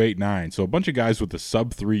 2.89. So a bunch of guys with a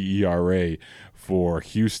sub-3 ERA for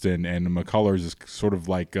Houston, and McCullers is sort of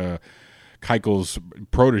like Keuchel's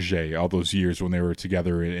protege all those years when they were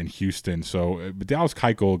together in Houston. So Dallas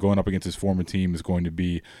Keuchel going up against his former team is going to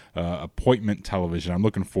be appointment television. I'm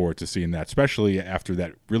looking forward to seeing that, especially after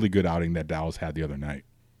that really good outing that Dallas had the other night.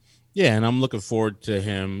 Yeah, and I'm looking forward to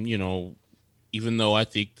him, even though I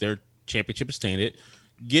think their championship is tainted,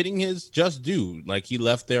 getting his just due. Like, he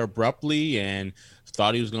left there abruptly and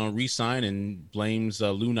thought he was going to re-sign, and blames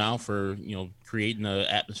Lou now for creating an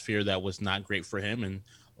atmosphere that was not great for him, and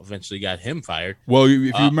eventually got him fired. Well,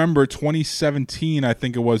 if you remember 2017, I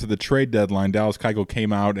think it was at the trade deadline, Dallas Keuchel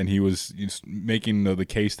came out and he was making the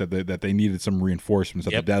case that they needed some reinforcements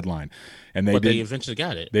at the deadline. And they eventually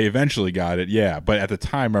got it. They eventually got it, yeah. But at the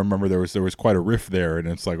time, I remember there was quite a rift there, and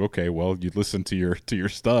it's like, okay, well, you listened to your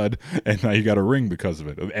stud, and now you got a ring because of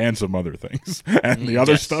it, and some other things, and the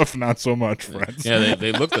other stuff, not so much, friends. Yeah,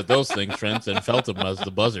 they looked at those things, friends, and felt them as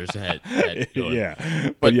the buzzers had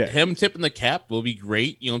yeah. But him tipping the cap will be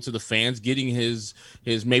great, to the fans, getting his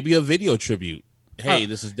maybe a video tribute. Hey,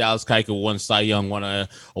 this is Dallas Keuchel, won Cy Young, won a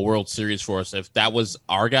World Series for us. If that was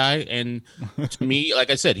our guy, and to me, like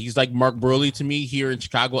I said, he's like Mark Buehrle to me here in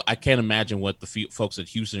Chicago. I can't imagine what the folks at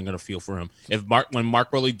Houston are going to feel for him. When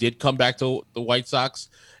Mark Buehrle did come back to the White Sox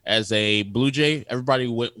as a Blue Jay, everybody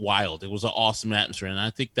went wild. It was an awesome atmosphere, and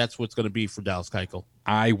I think that's what's going to be for Dallas Keuchel.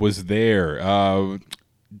 I was there.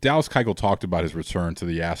 Dallas Keuchel talked about his return to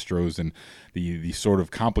the Astros and the sort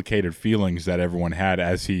of complicated feelings that everyone had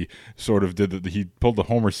as he sort of he pulled the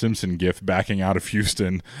Homer Simpson gif backing out of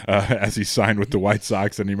Houston as he signed with the White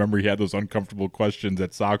Sox. And you remember he had those uncomfortable questions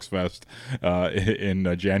at Sox Fest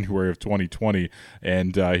in January of 2020.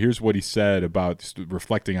 And here's what he said about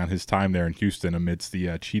reflecting on his time there in Houston amidst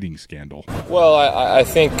the cheating scandal. Well, I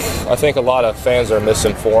think a lot of fans are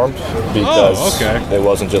misinformed because it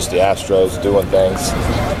wasn't just the Astros doing things.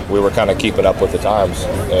 We were kind of keeping up with the times,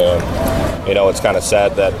 and it's kind of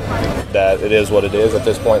sad that it is what it is at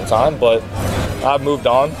this point in time. But I've moved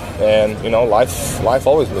on, and life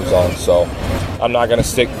always moves on. So I'm not going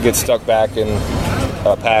to get stuck back in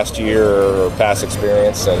a past year or past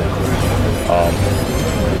experience, and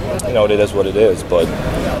it is what it is. But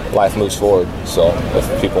life moves forward. So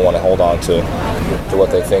if people want to hold on to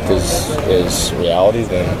what they think is reality,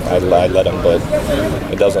 then I'd let them. But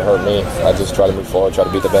it doesn't hurt me. I just try to move forward, try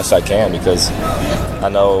to be the best I can, because I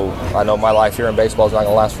know my life here in baseball is not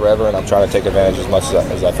going to last forever, and I'm trying to take advantage as much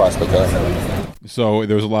as I possibly can. So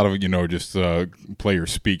there was a lot of, just player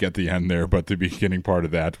speak at the end there, but the beginning part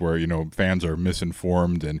of that where, fans are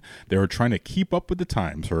misinformed and they were trying to keep up with the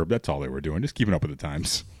times, Herb. That's all they were doing, just keeping up with the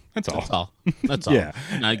times. That's all. Yeah.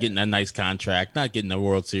 Not getting a nice contract, not getting a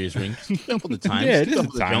World Series ring. Just keep up with the times. Yeah, it is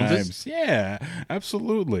the times. Yeah,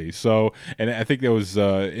 absolutely. So, and I think that was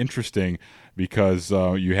interesting because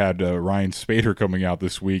you had Ryan Spader coming out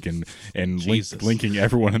this week and linking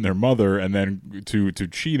everyone and their mother, and then to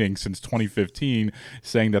cheating since 2015,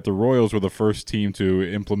 saying that the Royals were the first team to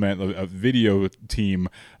implement a video team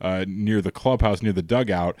near the clubhouse, near the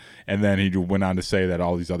dugout, and then he went on to say that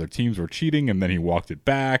all these other teams were cheating, and then he walked it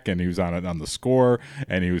back, and he was on the score,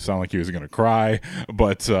 and he sounded like he was going to cry,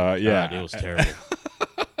 but yeah. God, it was terrible.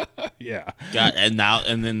 Yeah. God,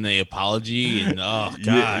 and then the apology and oh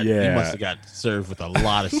God, he must have got served with a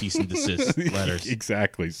lot of cease and desist letters.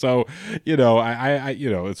 Exactly. So, I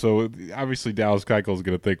so obviously Dallas Keuchel is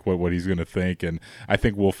going to think what he's going to think, and I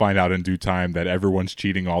think we'll find out in due time that everyone's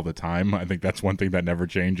cheating all the time. I think that's one thing that never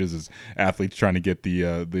changes is athletes trying to get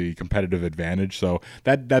the competitive advantage. So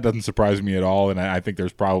that doesn't surprise me at all, and I think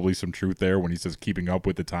there's probably some truth there when he says keeping up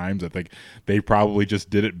with the times. I think they probably just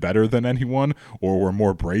did it better than anyone, or were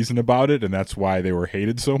more brazen about it, and that's why they were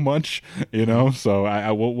hated so much,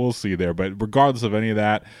 so we'll see there. But regardless of any of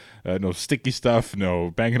that, no sticky stuff,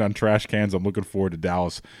 no banging on trash cans, I'm looking forward to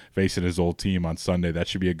Dallas facing his old team on Sunday. That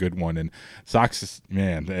should be a good one. And Sox,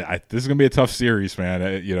 man, this is gonna be a tough series, man.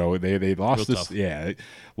 They lost this, they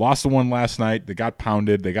lost the one last night. They got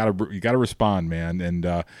pounded. You gotta respond, man,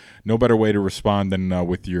 and no better way to respond than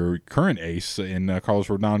with your current ace in Carlos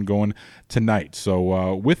Rodon going tonight.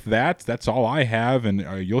 So with that's all I have,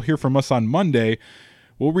 and you'll hear from us on Monday.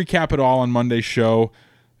 We'll recap it all on Monday's show.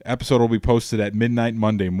 Episode will be posted at midnight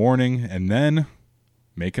Monday morning, and then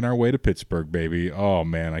making our way to Pittsburgh, baby. Oh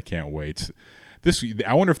man, I can't wait.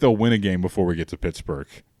 I wonder if they'll win a game before we get to Pittsburgh.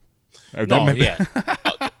 I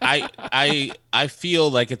feel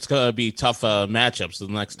like it's gonna be tough matchups in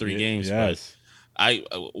the next 3 games. Yes.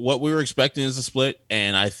 But what we were expecting is a split,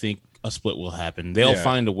 and I think a split will happen. They'll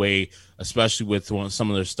find a way, especially with some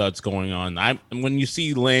of their studs going on. When you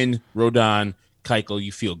see Lynn, Rodon, Keuchel,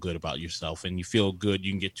 you feel good about yourself, and you feel good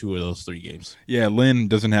you can get 2 of those 3 games. Yeah, Lynn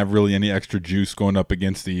doesn't have really any extra juice going up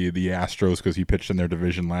against the Astros because he pitched in their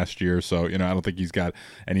division last year. So, I don't think he's got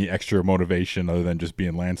any extra motivation other than just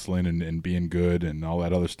being Lance Lynn and being good and all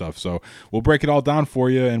that other stuff. So we'll break it all down for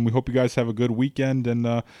you, and we hope you guys have a good weekend,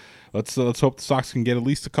 and let's hope the Sox can get at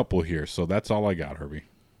least a couple here. So that's all I got, Herbie.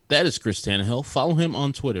 That is Chris Tannehill. Follow him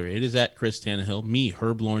on Twitter. It is at Chris Tannehill. Me,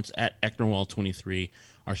 Herb Lawrence, at Ecknerwall23.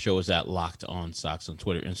 Our show is at Locked On Sox on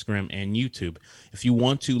Twitter, Instagram, and YouTube. If you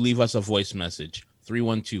want to leave us a voice message,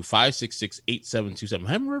 312-566-8727.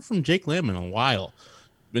 I haven't heard from Jake Lamb in a while.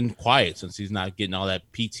 Been quiet since he's not getting all that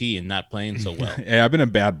PT and not playing so well. Yeah, I've been a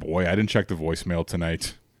bad boy. I didn't check the voicemail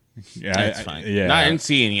tonight. Yeah, that's fine. No, I didn't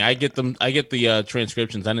see any. I get them. I get the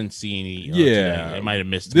transcriptions. I didn't see any. Today. I might have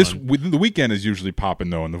missed one. The weekend is usually popping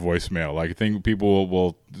though in the voicemail. Like I think people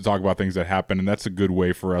will talk about things that happen, and that's a good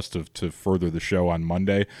way for us to further the show on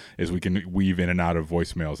Monday. Is we can weave in and out of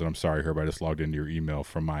voicemails. And I'm sorry, Herb, I just logged into your email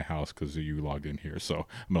from my house because you logged in here. So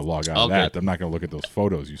I'm gonna log out of that. I'm not gonna look at those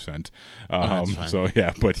photos you sent. So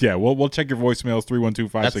yeah, but yeah, we'll check your voicemails.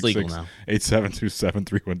 312-566-8727.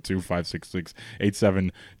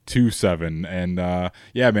 312-566-8727. And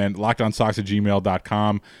yeah, man,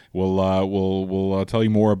 lockedonsox@gmail.com. We'll tell you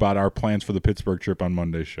more about our plans for the Pittsburgh trip on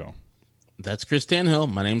Monday's show. That's Chris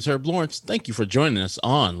Tannehill. My name's Herb Lawrence. Thank you for joining us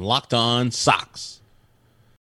on Locked On Sox.